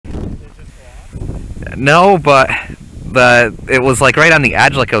No, but it was like right on the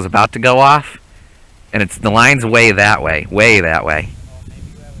edge, like it was about to go off, and the line's way that way, way that way.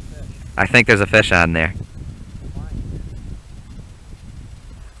 I think there's a fish on there.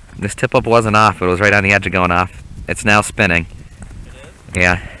 This tip-up wasn't off, it was right on the edge of going off. It's now spinning. It is?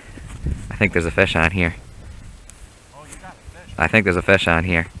 Yeah. I think there's a fish on here. Oh, you got a fish. I think there's a fish on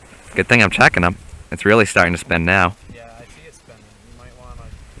here. Good thing I'm checking them. It's really starting to spin now. Yeah, I see it spinning. You might want to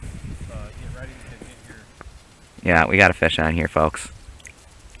get ready to get your... Yeah, we got a fish on here, folks.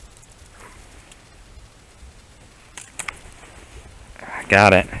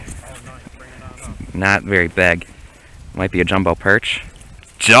 Got it. Oh, nice. Bring it on up. Not very big. Might be a jumbo perch.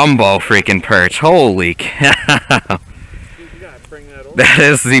 Jumbo freaking perch. Holy cow. Dude, you gotta bring that over. That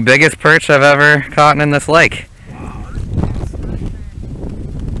is the biggest perch I've ever caught in this lake. Wow.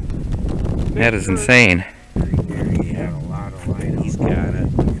 That is insane. He had a lot of light. He's got it.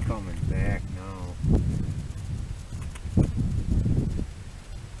 He's coming back now.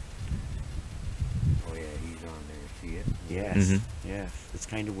 Oh yeah, he's on there. See it? Yes. Yes. It's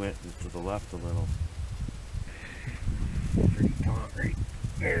kind of went to the left a little. Pretty taut right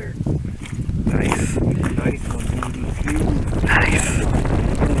there. Nice. Nice one, dude. Huge. Nice.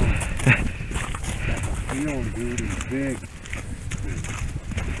 You know, dude, he's big.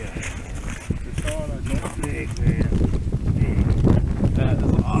 Big, man. That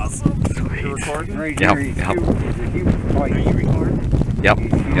is awesome. Sweet. You recording? Right Yep, here, he's yep. huge. He's a huge pike. Are you recording? Yep,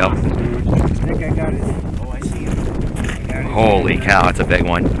 He's huge, yep. dude. I think I got his. Oh, I see him. I got his Holy cow, it's a big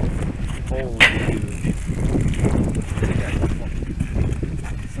one. Holy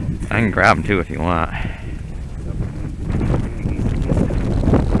I can grab him too if you want.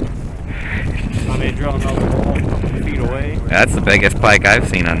 I may drill another hole 50 feet away. That's the biggest pike I've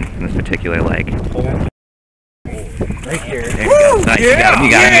seen on this particular lake. Right here. There you go. Nice, you got him,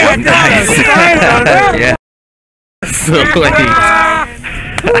 you got him. Nice. Yeah. Sweet.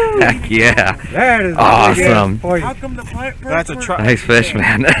 Heck yeah. That is Awesome. How come the perch? That's a trout. Nice fish,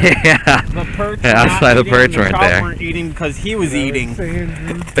 man. Yeah. The perch. Yeah, that's why the perch weren't trout there. weren't eating because he was eating. Look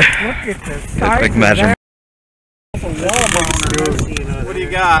at the Good size quick of measurement. that. What do you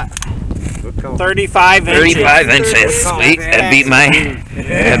got? Look how 35 inches. 35 inches. Sweet. That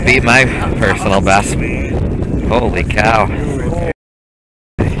beat my personal best. Holy cow.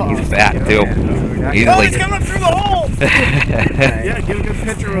 He's fat too. Oh, Easily. he's coming through the hole! Yeah, get a good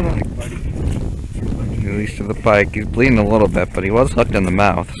picture of him. Released to the pike. He's bleeding a little bit, but he was hooked in the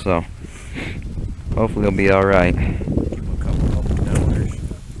mouth, so hopefully he'll be alright.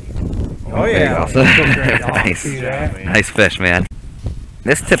 Oh yeah. Nice. Nice fish, man.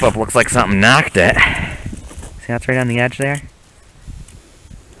 This tip-up looks like something knocked it. See how it's right on the edge there?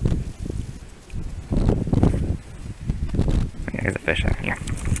 There's a fish out here.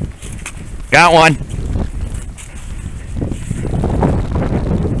 Got one!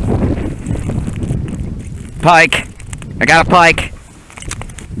 Pike! I got a pike!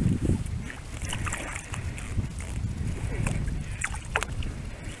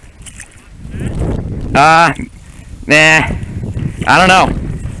 Nah. I don't know.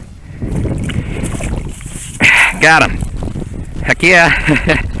 Got him. Heck yeah.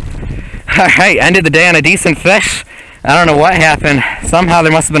 Alright, ended the day on a decent fish. I don't know what happened. Somehow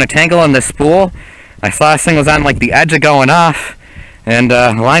there must have been a tangle in this spool. I saw this thing was on like the edge of going off, and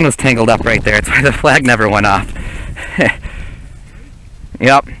the line was tangled up right there. It's why the flag never went off.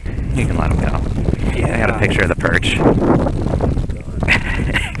 Yep. You can let him go. Yeah, I got a picture of the perch.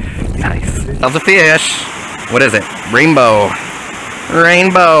 Nice. That was a fish. What is it? Rainbow.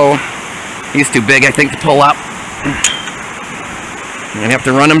 Rainbow. He's too big, I think, to pull up. I'm gonna have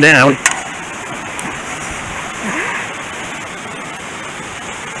to run him down.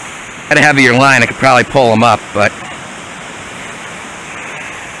 Had a heavier line, I could probably pull him up, but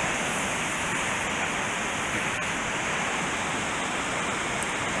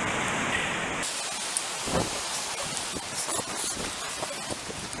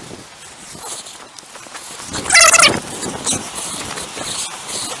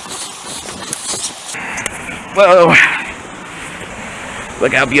whoa!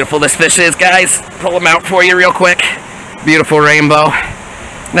 Look how beautiful this fish is, guys. Pull him out for you real quick. Beautiful rainbow.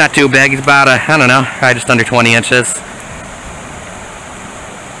 Not too big. He's about I don't know, probably just under 20 inches.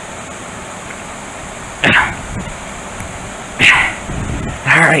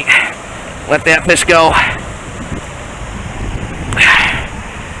 Alright. Let that fish go.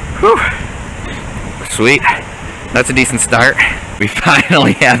 Whew. Sweet. That's a decent start. We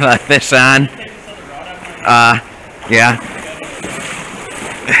finally have a fish on. Yeah.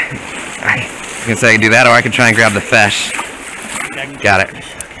 I can say I can do that, or I can try and grab the fish. Got it.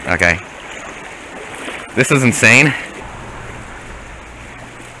 Okay. This is insane.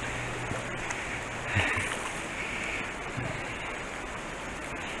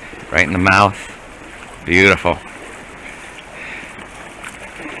 Right in the mouth. Beautiful.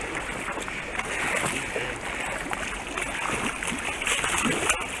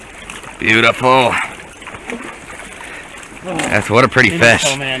 Beautiful. That's what a pretty fish.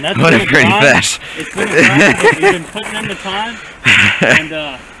 Man. That's what a pretty fish. It's been a grind, but we've been putting in the time,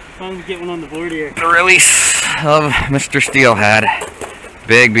 and finally get one on the board here. The release of Mr. Steelhead.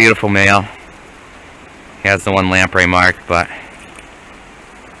 Big, beautiful male. He has the one lamprey mark, but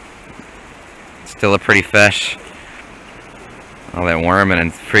still a pretty fish. All that worming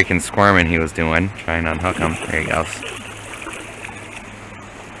and freaking squirming he was doing, trying to unhook him. There he goes.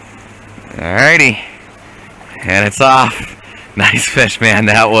 Alrighty. And it's off. Nice fish, man.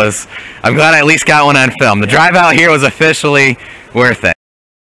 That was... I'm glad I at least got one on film. The drive out here was officially worth it.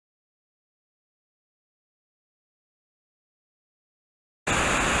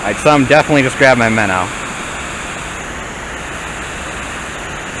 Alright, so I'm definitely just grabbed my minnow.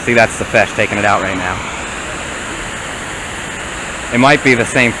 See, that's the fish taking it out right now. It might be the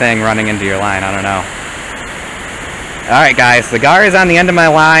same thing running into your line, I don't know. Alright guys, the gar is on the end of my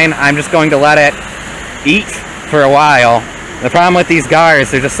line. I'm just going to let it eat for a while. The problem with these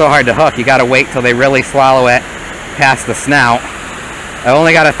gars, they're just so hard to hook. You gotta wait till they really swallow it past the snout. I've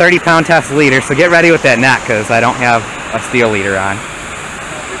only got a 30-pound test leader, so get ready with that net because I don't have a steel leader on.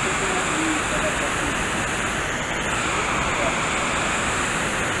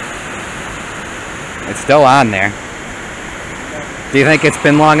 It's still on there. Do you think it's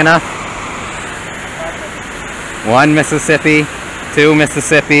been long enough? 1 Mississippi, 2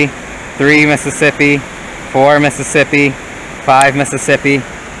 Mississippi, 3 Mississippi, 4 Mississippi, 5 Mississippi.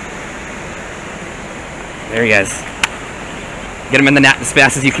 There he is. Get him in the net as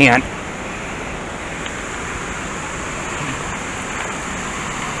fast as you can.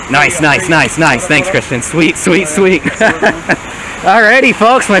 Nice, nice, nice, nice. Thanks, Christian. Sweet, sweet, sweet. Alrighty,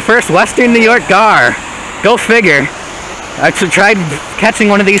 folks, my first Western New York gar. Go figure. I've tried catching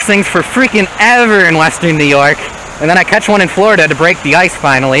one of these things for freaking ever in Western New York. And then I catch one in Florida to break the ice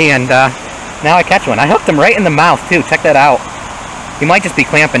finally, and now I catch one. I hooked him right in the mouth, too. Check that out. He might just be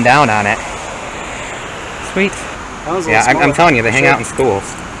clamping down on it. Sweet. Yeah, I'm telling you, they hang out in schools.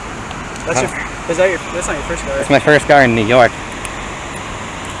 That's not your first gar. That's my first gar in New York.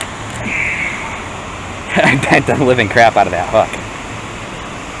 I bent the living crap out of that hook.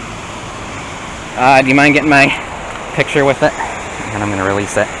 Do you mind getting my picture with it? And I'm going to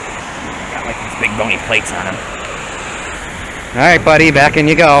release it. Got like these big bony plates on him. Alright, buddy, back in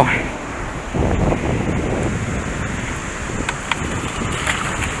you go.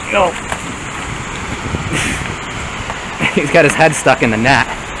 No. He's got his head stuck in the net.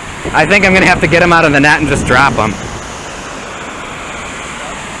 I think I'm going to have to get him out of the net and just drop him.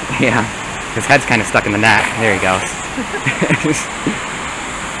 Yeah, his head's kind of stuck in the net. There he goes.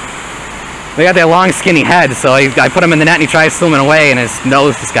 They got that long skinny head, so I put him in the net and he tries swimming away and his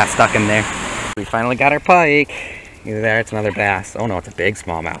nose just got stuck in there. We finally got our pike. Either there, it's another bass. Oh no, it's a big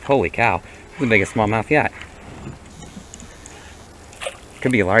smallmouth. Holy cow. It's the biggest smallmouth yet.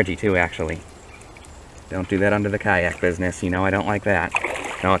 Could be a largie too, actually. Don't do that under the kayak business. You know I don't like that.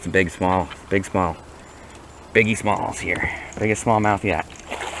 No, it's a big small. Big small. Biggie smalls here. Biggest smallmouth yet.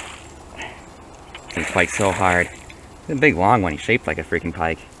 He fights so hard. It's a big long one. He's shaped like a freaking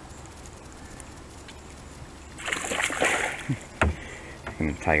pike. I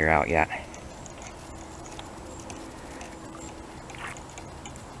can tire out yet.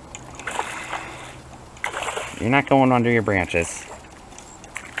 You're not going under your branches.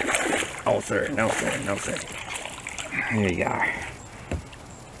 Oh sir, no sir, no sir. There you are.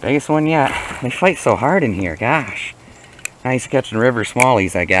 Biggest one yet. They fight so hard in here, gosh. Nice catching river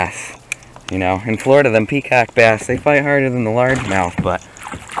smallies, I guess. You know, in Florida, them peacock bass, they fight harder than the largemouth, but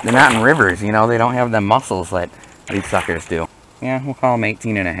they're not in rivers, you know, they don't have them muscles that these suckers do. Yeah, we'll call him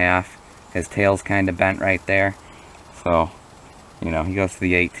 18.5. His tail's kind of bent right there. So, you know, he goes to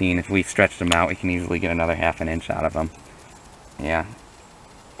the 18. If we stretched him out, we can easily get another ½ an inch out of him. Yeah.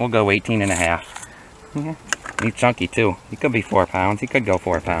 We'll go 18.5. Yeah. He's chunky too. He could be 4 pounds. He could go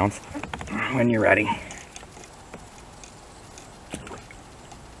 4 pounds. When you're ready.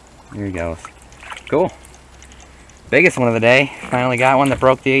 Here he goes. Cool. Biggest one of the day. Finally got one that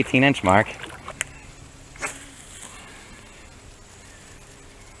broke the 18-inch mark.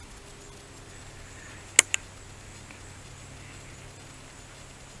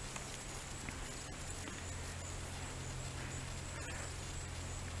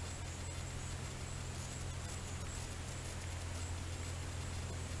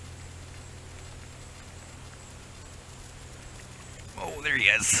 Oh, there he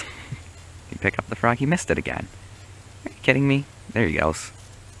is. You pick up the frog, he missed it again. Are you kidding me? There he goes.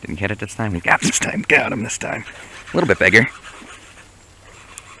 Didn't get it this time. We got him this time. Got him this time. A little bit bigger.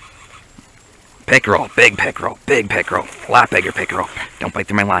 Pickerel, big pickerel, big pickerel. A lot bigger pickerel. Don't bite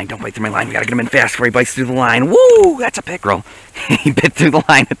through my line, don't bite through my line. We gotta get him in fast before he bites through the line. Woo! That's a pickerel. He bit through the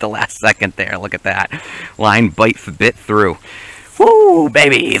line at the last second there. Look at that. Line bit through. Woo,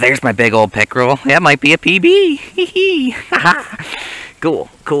 baby. There's my big old pickerel. That might be a PB. Hee hee. Cool,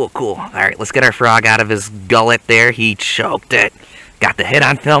 cool, cool. Alright, let's get our frog out of his gullet there. He choked it. Got the hit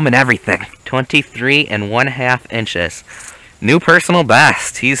on film and everything. 23 1/2 inches. New personal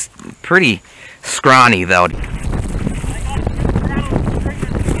best. He's pretty scrawny though.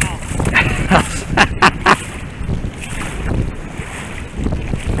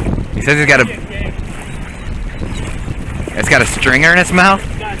 He says he's got a... It's got a stringer in its mouth?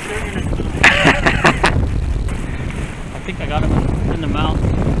 I think I got him in the mouth.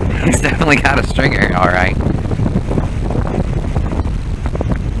 He's definitely got a stringer, alright.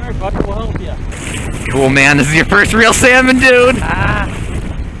 Alright, Butter, we'll help you. Cool, man. This is your first real salmon, dude! Alright,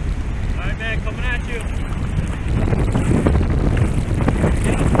 man, coming at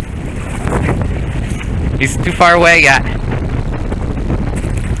you. He's too far away yet.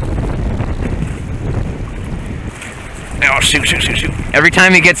 Oh, shoot, shoot, shoot, shoot. Every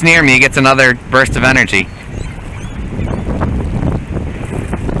time he gets near me, he gets another burst of energy.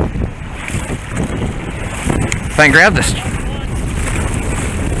 If I can grab this...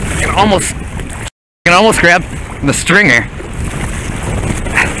 I can almost grab the stringer.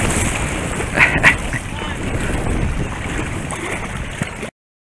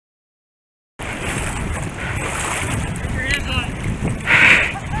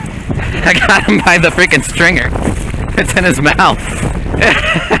 I got him by the freaking stringer. It's in his mouth.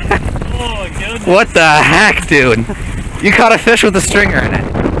 Oh, goodness. What the heck, dude? You caught a fish with a stringer in it.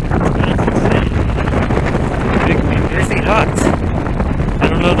 Where's he hooked? I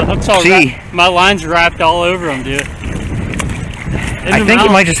don't know, the hook's all wrapped. My line's wrapped all over him, dude. I think he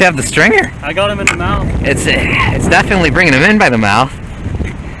might just have the stringer. I got him in the mouth. It's definitely bringing him in by the mouth.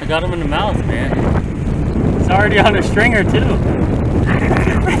 I got him in the mouth, man. It's already on a stringer, too.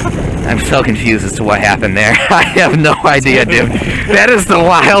 I'm so confused as to what happened there. I have no idea, dude. That is the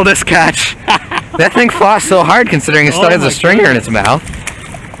wildest catch. That thing fought so hard considering it still has a stringer in its mouth.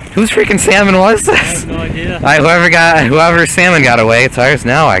 Whose freaking salmon was this? I have no idea. Whoever salmon got away, it's ours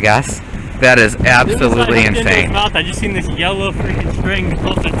now, I guess. That is absolutely insane. Mouth, I just seen this yellow freaking string.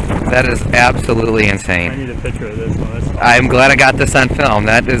 That is absolutely I insane. need a picture of this one. Awesome. I'm glad I got this on film.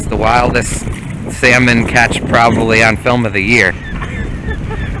 That is the wildest salmon catch probably on film of the year.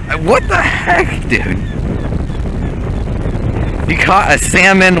 What the heck, dude? You caught a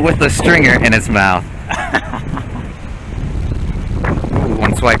salmon with a stringer in its mouth. Ooh,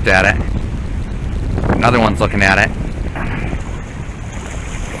 one swiped at it. Another one's looking at it.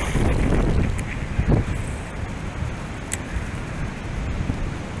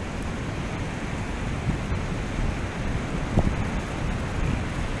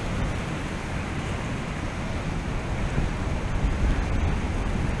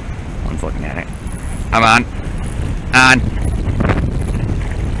 One's looking at it. I'm on. On.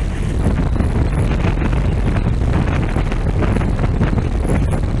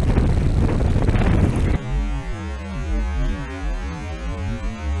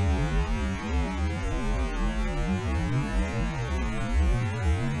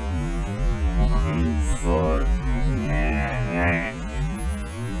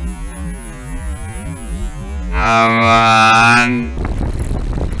 Come on.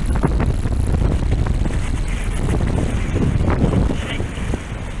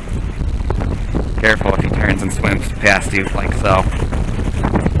 Careful if he turns and swims past you like so.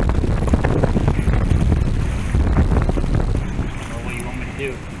 What do you want me to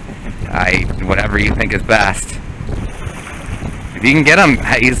do? Whatever you think is best. If you can get him,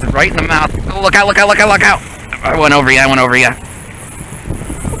 he's right in the mouth. Oh, look out, look out, look out, look out! I went over you, I went over you.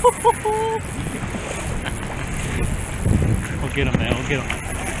 We'll get him, man, we'll get him.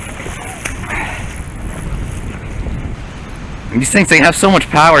 These things, they have so much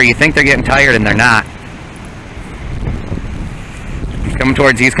power, you think they're getting tired and they're not. He's coming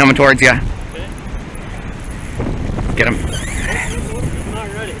towards you, he's coming towards you. Okay. Get him. I'm not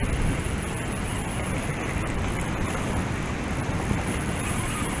ready.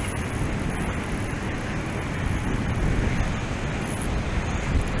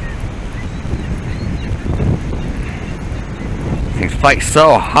 Things fight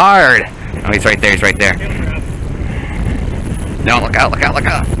so hard. Oh, he's right there, he's right there. No, look out, look out, look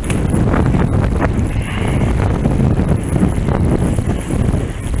out.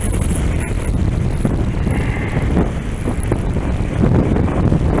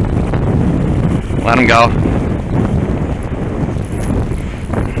 Let him go.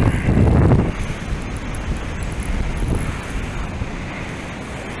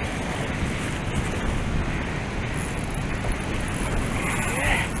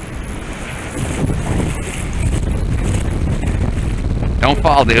 Don't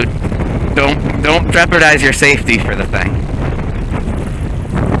fall, dude. Don't jeopardize your safety for the thing.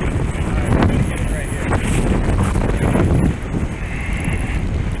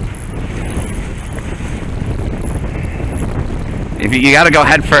 If you gotta go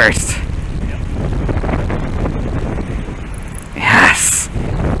head first. Yes.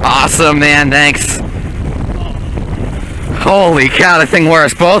 Awesome, man. Thanks. Holy cow, the thing wore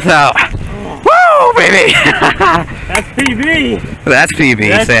us both out. Woo, baby. That's PB. That's PB,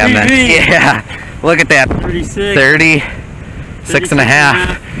 That's salmon. PB. Yeah. Look at that. 36. 36 and a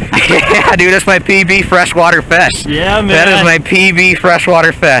half. Yeah, dude, that's my PB freshwater fish. Yeah, man. That is my PB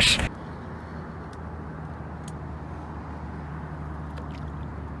freshwater fish.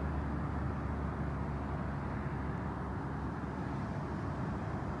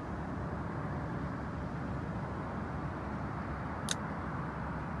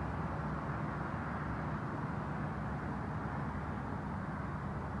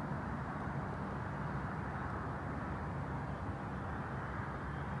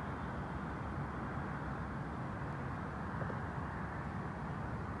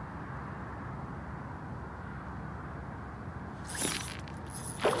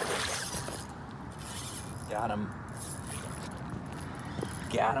 Got him.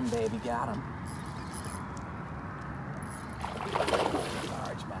 Got him, baby, got him.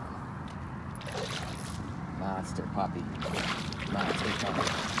 Largemouth. Monster puppy. Monster puppy.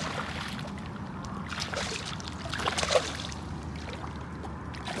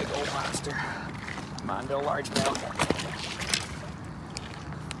 Big old monster. Mondo largemouth.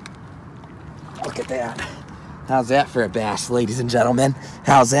 Look at that. How's that for a bass, ladies and gentlemen?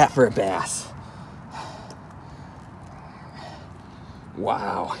 How's that for a bass?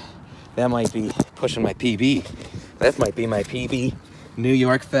 Wow, that might be pushing my PB. That might be my PB New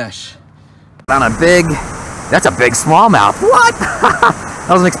York fish. On a big, that's a big smallmouth. What? I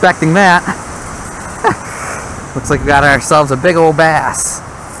wasn't expecting that. Looks like we got ourselves a big old bass.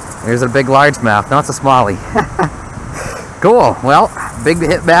 There's a big largemouth. No, it's a smallie. Cool. Well, big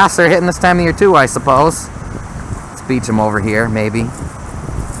hit bass are hitting this time of year too, I suppose. Let's beach them over here, maybe. I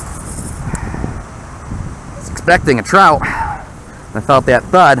was expecting a trout. I felt that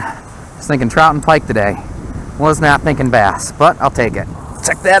thud. I was thinking trout and pike today. Was not thinking bass, but I'll take it.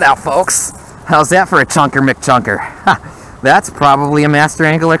 Check that out, folks. How's that for a chunker McChunker? That's probably a master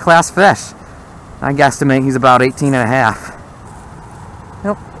angler class fish. I guesstimate he's about 18 and a half.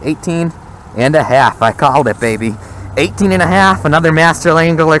 Nope, 18 and a half. I called it, baby. 18 and a half, another master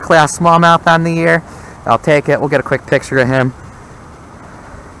angler class smallmouth on the year. I'll take it. We'll get a quick picture of him.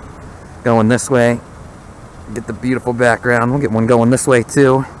 Going this way. Get the beautiful background. We'll get one going this way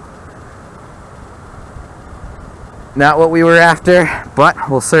too. Not what we were after, but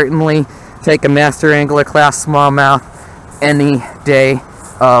we'll certainly take a master angler class smallmouth any day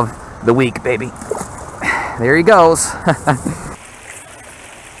of the week, baby. There he goes.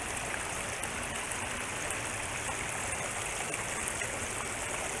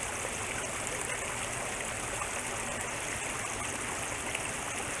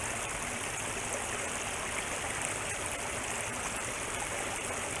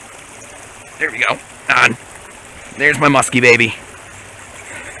 There we go. On. There's my muskie baby.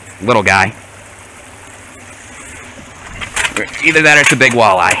 Little guy. Either that or it's a big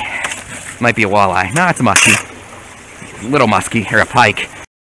walleye. Might be a walleye. No, it's a muskie. Little muskie, or a pike.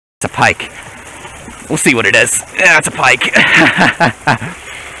 It's a pike. We'll see what it is. Yeah, it's a pike.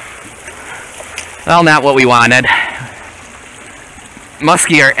 Well, not what we wanted.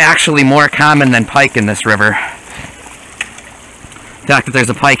 Muskie are actually more common than pike in this river. The fact that there's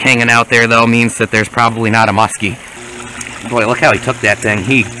a pike hanging out there, though, means that there's probably not a muskie. Boy, look how he took that thing.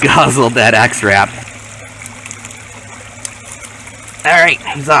 He guzzled that X-Wrap. Alright,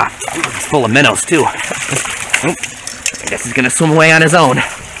 he's off. Ooh, he's full of minnows, too. Oop, I guess he's going to swim away on his own.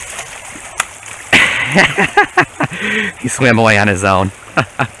 He swam away on his own.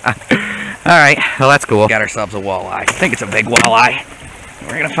 Alright, well, that's cool. Got ourselves a walleye. I think it's a big walleye.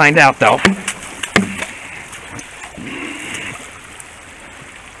 We're going to find out, though.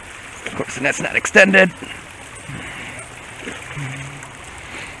 Of course, the net's not extended.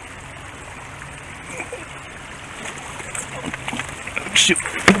 Shoot.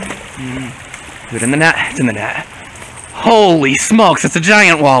 Put it in the net. It's in the net. Holy smokes, it's a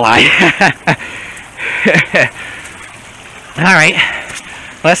giant walleye. Alright.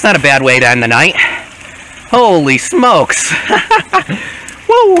 that's not a bad way to end the night. Holy smokes.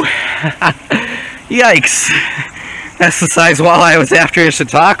 Woo! Yikes. That's the size walleye I was after in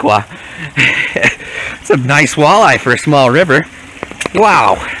Chautauqua. It's a nice walleye for a small river.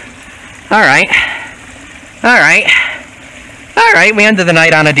 Wow. Alright. Alright. Alright, we ended the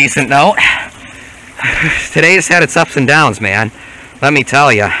night on a decent note. Today's had its ups and downs, man. Let me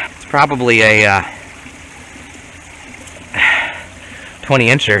tell you. It's probably a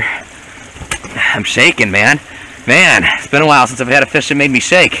 20-incher. I'm shaking, man. Man, it's been a while since I've had a fish that made me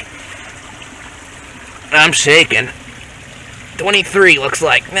shake. I'm shaking. 23 looks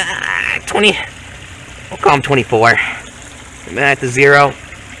like. 20. We'll call him 24. At the 0.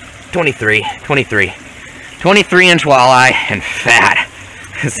 23. 23. 23-inch walleye and fat.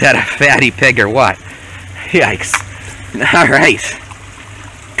 Is that a fatty pig or what? Yikes. Alright.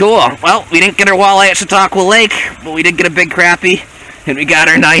 Cool. Well, we didn't get our walleye at Chautauqua Lake, but we did get a big crappie. And we got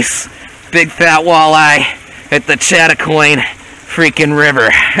our nice big fat walleye at the Chadakoin freaking river.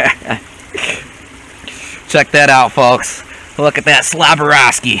 Check that out, folks. Look at that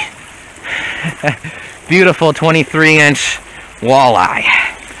slobberowski. Beautiful 23-inch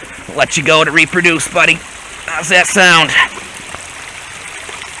walleye. Let you go to reproduce, buddy. How's that sound?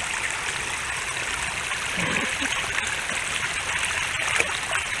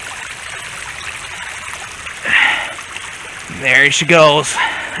 There she goes.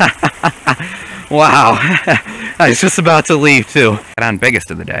 Wow. I was just about to leave, too. Got on biggest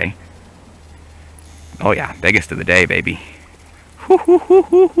of the day. Oh, yeah. Biggest of the day, baby. Hoo, hoo, hoo,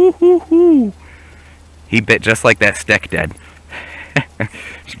 hoo, hoo, hoo, hoo. He bit just like that stick did.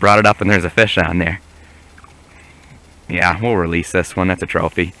 Just brought it up and there's a fish on there. Yeah, we'll release this one. That's a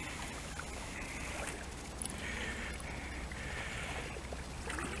trophy.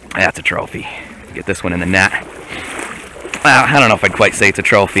 That's a trophy. Get this one in the net. Well, I don't know if I'd quite say it's a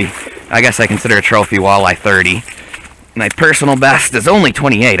trophy. I guess I consider a trophy walleye 30. My personal best is only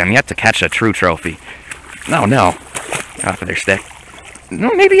 28. I'm yet to catch a true trophy. Oh no. Off of their stick.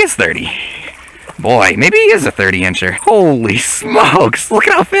 No, maybe it's 30. Boy, maybe he is a 30-incher. Holy smokes! Look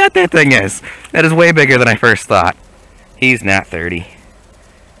at how fat that thing is. That is way bigger than I first thought. He's not 30.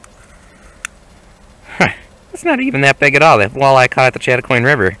 Huh. It's not even that big at all. That walleye I caught at the Chadakoin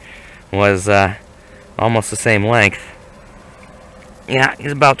River was almost the same length. Yeah,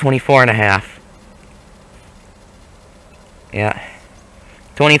 he's about 24 and a half. Yeah.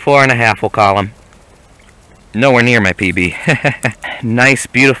 24 and a half, we'll call him. Nowhere near my PB. Nice,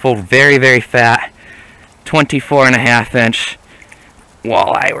 beautiful, very, very fat 24 and a half inch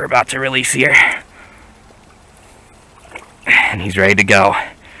walleye we're about to release here. And he's ready to go.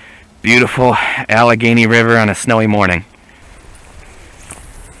 Beautiful Allegheny River on a snowy morning.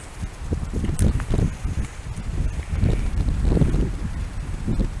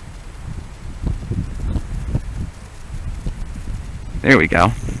 There we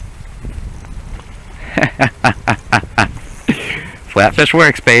go. Flatfish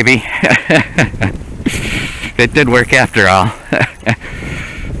works, baby. It did work after all.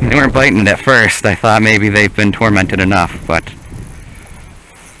 They weren't biting it at first. I thought maybe they've been tormented enough, but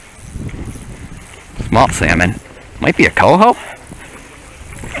small salmon. Might be a coho?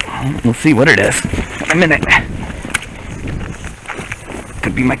 We'll see what it is in a minute.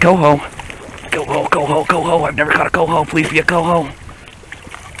 Could be my coho. Coho, coho, coho. I've never caught a coho. Please be a coho.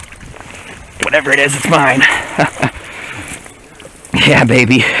 Whatever it is, it's mine. Yeah,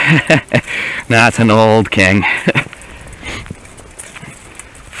 baby. That's an old king.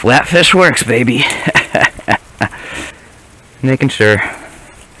 Flatfish works, baby. Making sure.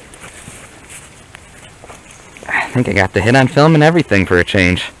 I think I got the hit on film and everything for a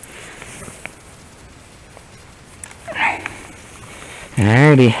change.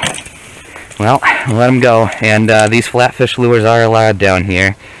 Alrighty. Well, let them go. And these flatfish lures are allowed down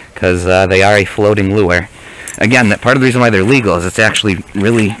here because they are a floating lure. Again, that part of the reason why they're legal is it's actually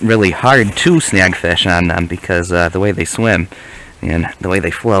really, really hard to snag fish on them because the way they swim and the way they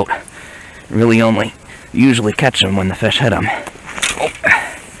float really only usually catch them when the fish hit them. Oh.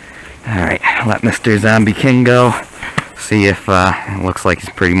 Alright, let Mr. Zombie King go. See if it looks like he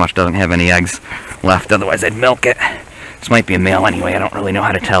pretty much doesn't have any eggs left, otherwise I'd milk it. This might be a male anyway. I don't really know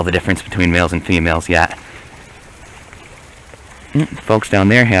how to tell the difference between males and females yet. Folks down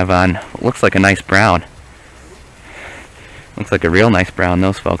there have on what looks like a nice brown. Looks like a real nice brown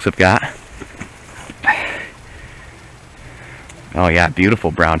those folks have got. Oh yeah,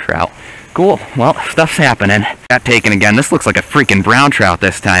 beautiful brown trout. Cool. Well, stuff's happening. Got taken again. This looks like a freaking brown trout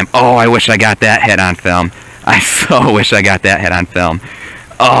this time. Oh, I wish I got that hit on film. I so wish I got that hit on film.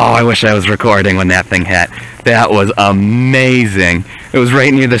 Oh, I wish I was recording when that thing hit. That was amazing. It was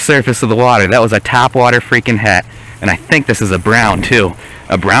right near the surface of the water. That was a top water freaking hit. And I think this is a brown too.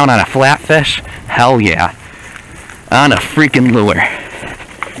 A brown on a flatfish? Hell yeah. On a freaking lure.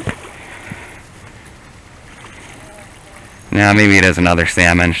 Now maybe it is another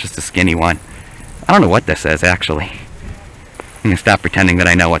salmon. It's just a skinny one. I don't know what this is actually. I'm gonna stop pretending that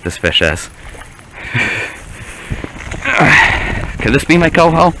I know what this fish is. Could this be my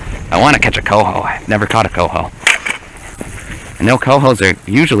coho? I want to catch a coho. I've never caught a coho. I know cohos are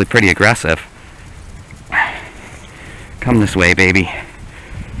usually pretty aggressive. Come this way, baby.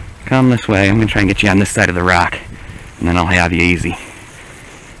 Come this way. I'm going to try and get you on this side of the rock. And then I'll have you easy.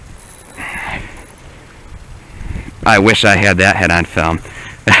 I wish I had that head on film.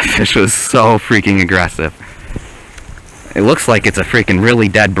 That fish was so freaking aggressive. It looks like it's a freaking really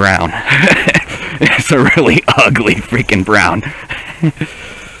dead brown. It's a really ugly freaking brown.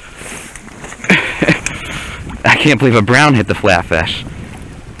 I can't believe a brown hit the flatfish.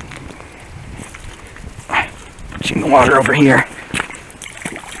 Pushing the water over here.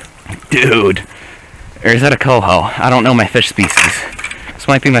 Dude. Or is that a coho? I don't know my fish species. This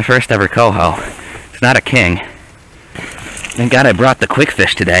might be my first ever coho. It's not a king. Thank God I brought the quick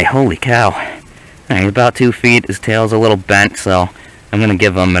fish today. Holy cow. Alright, about 2 feet. His tail's a little bent, so I'm going to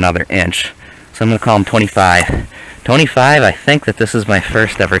give him another inch. So I'm going to call him 25. 25, I think that this is my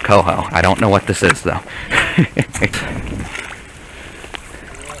first ever coho. I don't know what this is, though.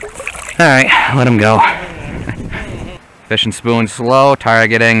 Alright, let him go. Fishing spoon slow,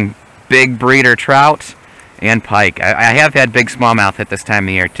 targeting big breeder trout and pike. I have had big smallmouth at this time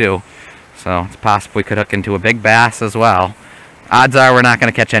of year, too. So it's possible we could hook into a big bass as well. Odds are we're not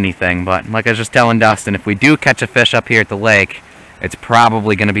going to catch anything, but like I was just telling Dustin, if we do catch a fish up here at the lake, it's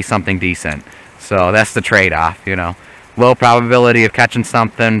probably going to be something decent. So that's the trade-off, you know. Low probability of catching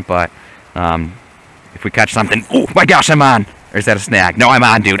something, but if we catch something... Oh my gosh, I'm on! Or is that a snag? No, I'm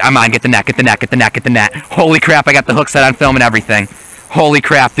on, dude. I'm on. Get the net, get the net, get the net, get the net. Holy crap, I got the hook set on film and everything. Holy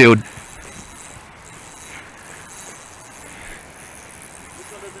crap, dude.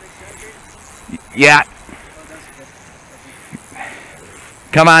 Yeah.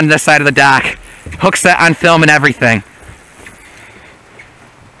 Come on this side of the dock. Hook set on film and everything.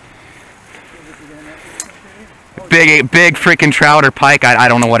 Big freaking trout or pike. I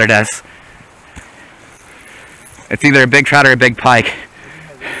don't know what it is. It's either a big trout or a big pike.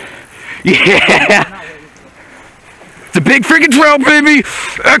 Yeah! It's a big freaking trout, baby!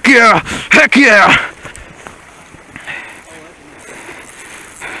 Heck yeah! Heck yeah!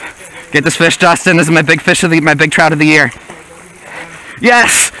 Get this fish, Dustin. This is my big fish of my big trout of the year.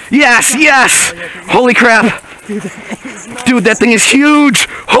 Yes! Yes! Yes! Holy crap! Dude, that thing is huge!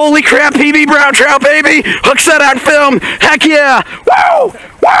 Holy crap, PB brown trout, baby! Hook set on film! Heck yeah! Woo!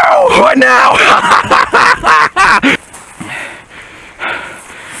 Woo! What now?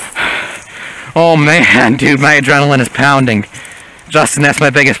 Oh man, dude, my adrenaline is pounding. Justin, that's my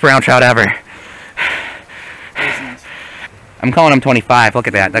biggest brown trout ever. I'm calling him 25. Look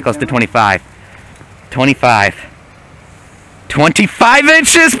at that. That goes to 25. 25. 25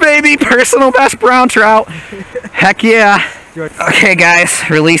 inches, baby! Personal best brown trout. Heck yeah. Okay, guys,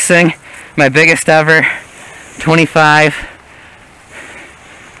 releasing my biggest ever 25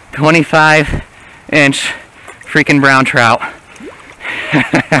 inch freaking brown trout.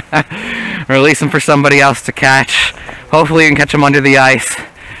 Release him for somebody else to catch. Hopefully you can catch him under the ice.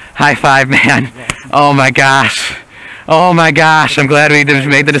 High five, man. Oh my gosh. Oh my gosh. I'm glad we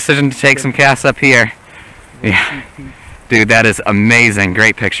made the decision to take some casts up here. Yeah. Dude, that is amazing.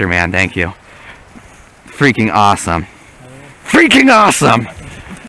 Great picture, man. Thank you. Freaking awesome. Freaking awesome!